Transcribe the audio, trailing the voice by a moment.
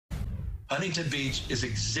Huntington Beach is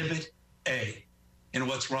Exhibit A in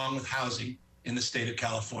what's wrong with housing in the state of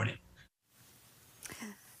California.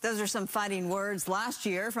 Those are some fighting words last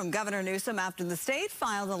year from Governor Newsom after the state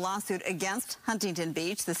filed a lawsuit against Huntington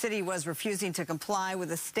Beach. The city was refusing to comply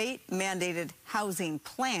with a state-mandated housing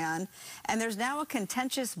plan, and there's now a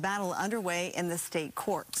contentious battle underway in the state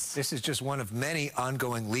courts. This is just one of many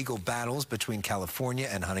ongoing legal battles between California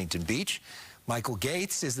and Huntington Beach. Michael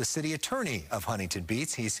Gates is the city attorney of Huntington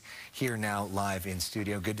Beach. He's here now live in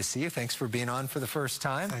studio. Good to see you. Thanks for being on for the first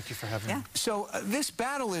time. Thank you for having me. So this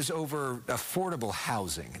battle is over affordable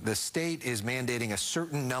housing. The state is mandating a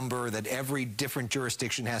certain number that every different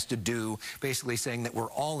jurisdiction has to do, basically saying that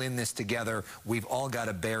we're all in this together. We've all got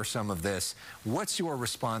to bear some of this. What's your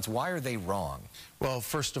response? Why are they wrong? Well,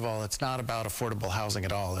 first of all, it's not about affordable housing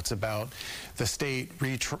at all. It's about the state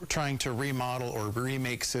trying to remodel or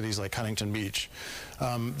remake cities like Huntington Beach.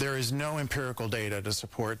 There is no empirical data to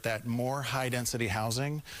support that more high-density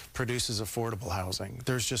housing produces affordable housing.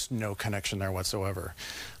 There's just no connection there whatsoever.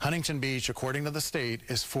 Huntington Beach, according to the state,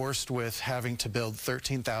 is forced with having to build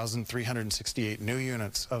 13,368 new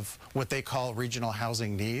units of what they call regional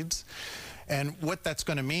housing needs. And what that's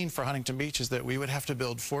going to mean for Huntington Beach is that we would have to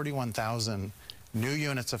build 41,000 new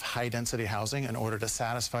units of high-density housing in order to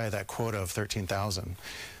satisfy that quota of 13,000.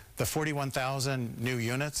 The 41,000 new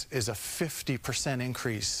units is a 50%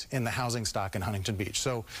 increase in the housing stock in Huntington Beach.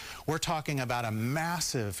 So we're talking about a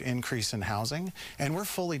massive increase in housing, and we're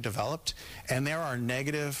fully developed, and there are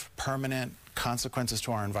negative, permanent consequences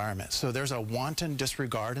to our environment. So there's a wanton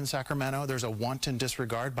disregard in Sacramento. There's a wanton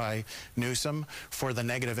disregard by Newsom for the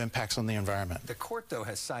negative impacts on the environment. The court, though,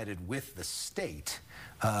 has sided with the state.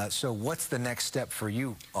 So what's the next step for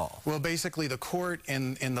you all? Well, basically, the court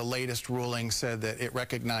in the latest ruling said that it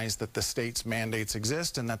recognized that the state's mandates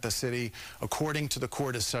exist and that the city, according to the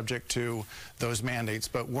court, is subject to those mandates.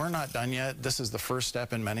 But we're not done yet. This is the first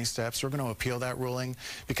step in many steps. We're going to appeal that ruling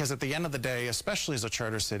because at the end of the day, especially as a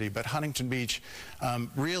charter city, but Huntington Beach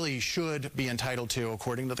really should be entitled to,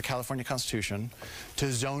 according to the California Constitution,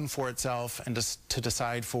 to zone for itself and to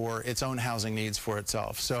decide for its own housing needs for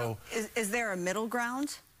itself. So is there a middle ground?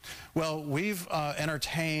 Well, we've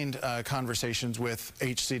entertained conversations with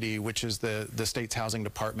HCD, which is the state's housing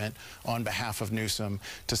department, on behalf of Newsom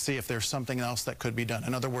to see if there's something else that could be done.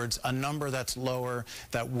 In other words, a number that's lower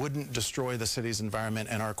that wouldn't destroy the city's environment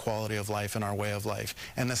and our quality of life and our way of life.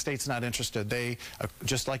 And the state's not interested. They,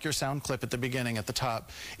 just like your sound clip at the beginning, at the top,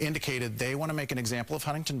 indicated they want to make an example of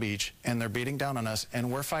Huntington Beach, and they're beating down on us,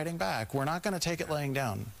 and we're fighting back. We're not going to take it laying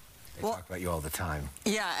down. They talk about you all the time.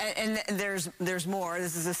 Yeah, and there's more.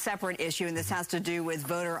 This is a separate issue, and this has to do with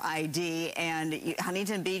voter ID. And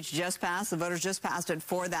Huntington Beach just passed, the voters just passed it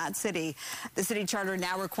for that city. The city charter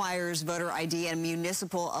now requires voter ID in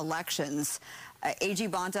municipal elections. AG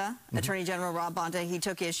Bonta, Attorney General Rob Bonta, he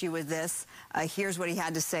took issue with this. Here's what he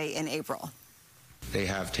had to say in April. They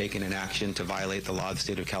have taken an action to violate the law of the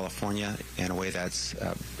state of California in a way that's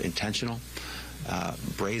intentional,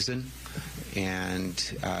 brazen,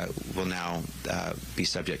 and will now be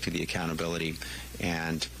subject to the accountability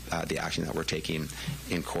and the action that we're taking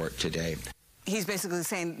in court today. He's basically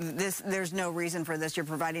saying there's no reason for this. You're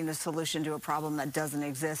providing a solution to a problem that doesn't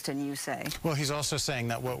exist, and you say. Well, he's also saying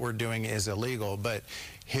that what we're doing is illegal, but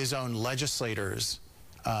his own legislators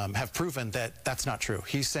have proven that that's not true.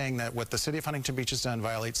 He's saying that what the city of Huntington Beach has done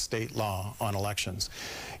violates state law on elections.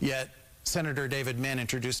 Yet Senator David Min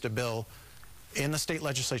introduced a bill in the state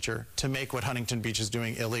legislature to make what Huntington Beach is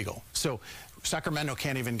doing illegal. So Sacramento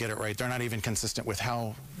can't even get it right. They're not even consistent with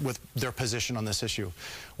their position on this issue.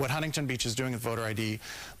 What Huntington Beach is doing with voter ID,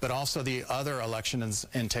 but also the other election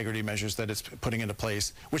integrity measures that it's putting into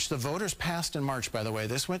place, which the voters passed in March, by the way.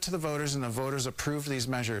 This went to the voters, and the voters approved these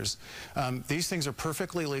measures. These things are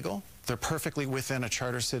perfectly legal. They're perfectly within a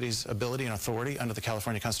charter city's ability and authority under the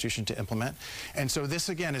California Constitution to implement. And so this,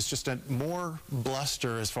 again, is just a more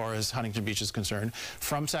bluster as far as Huntington Beach is concerned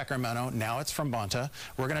from Sacramento. Now it's from Bonta.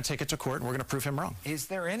 We're going to take it to court, and we're going to prove him wrong. Is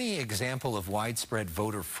there any example of widespread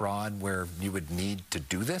voter fraud where you would need to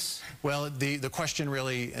do this? Well, the question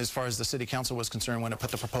really, as far as the city council was concerned when it put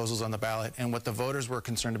the proposals on the ballot, and what the voters were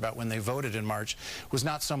concerned about when they voted in March, was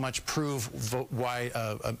not so much prove voter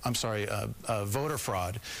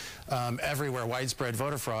fraud. Everywhere, widespread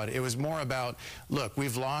voter fraud. It was more about, look,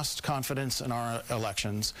 we've lost confidence in our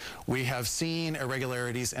elections. We have seen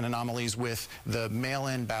irregularities and anomalies with the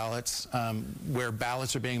mail-in ballots, where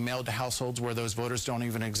ballots are being mailed to households where those voters don't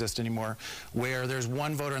even exist anymore, where there's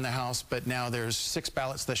one voter in the House, but now there's 6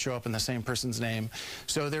 ballots that show up in the same person's name.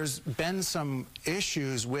 So there's been some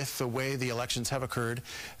issues with the way the elections have occurred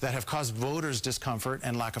that have caused voters discomfort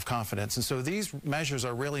and lack of confidence. And so these measures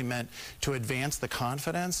are really meant to advance the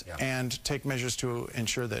confidence and take measures to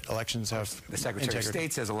ensure that elections have The Secretary integrity. of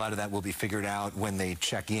State says a lot of that will be figured out when they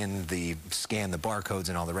check in, scan the barcodes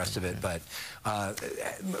and all the rest of it. But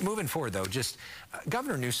moving forward, though,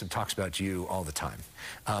 Governor Newsom talks about you all the time.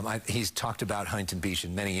 He's talked about Huntington Beach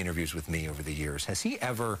in many interviews with me over the years. Has he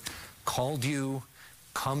ever called you,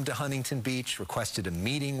 come to Huntington Beach, requested a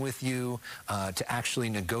meeting with you to actually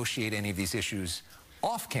negotiate any of these issues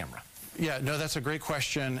off camera? Yeah, no, that's a great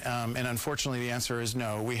question, and unfortunately the answer is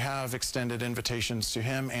no. We have extended invitations to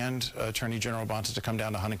him and Attorney General Bonta to come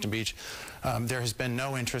down to Huntington Beach. There has been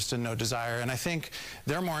no interest and no desire, and I think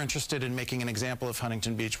they're more interested in making an example of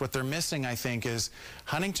Huntington Beach. What they're missing, I think, is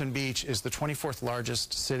Huntington Beach is the 24th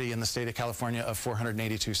largest city in the state of California of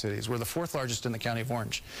 482 cities. We're the 4th largest in the county of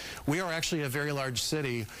Orange. We are actually a very large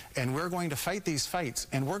city, and we're going to fight these fights,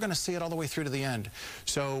 and we're going to see it all the way through to the end.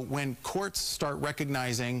 So when courts start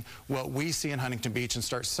recognizing what we see in Huntington Beach and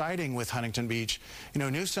start siding with Huntington Beach, you know,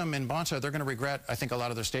 Newsom and Bonta, they're going to regret, I think, a lot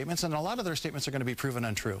of their statements, and a lot of their statements are going to be proven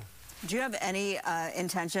untrue. Do you have any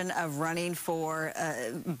intention of running for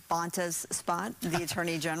Bonta's spot, the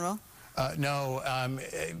Attorney General? No.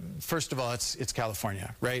 First of all, it's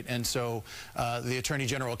California, right? And so the Attorney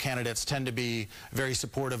General candidates tend to be very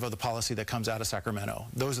supportive of the policy that comes out of Sacramento.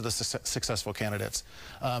 Those are the successful candidates.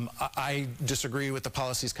 I disagree with the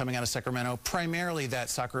policies coming out of Sacramento, primarily that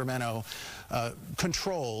Sacramento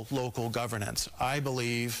control local governance. I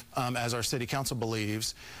believe, as our city council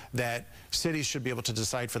believes, that cities should be able to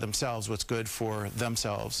decide for themselves what's good for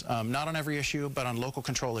themselves. Not on every issue, but on local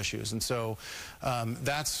control issues. And so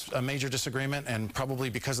that's a major disagreement, and probably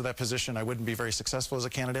because of that position, I wouldn't be very successful as a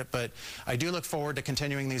candidate. But I do look forward to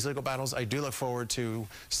continuing these legal battles. I do look forward to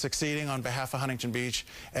succeeding on behalf of Huntington Beach,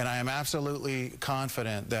 and I am absolutely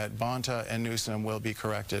confident that Bonta and Newsom will be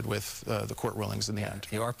corrected with the court rulings in the end.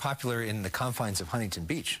 You are popular in the confines of Huntington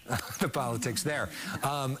Beach, the politics there.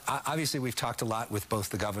 Obviously, we've talked a lot with both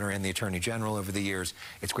the governor and the Attorney General over the years.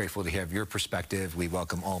 It's grateful to have your perspective. We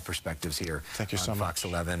welcome all perspectives here. Thank you so much. Fox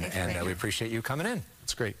 11, and we appreciate you coming in.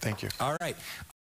 It's great. Thank you. All right.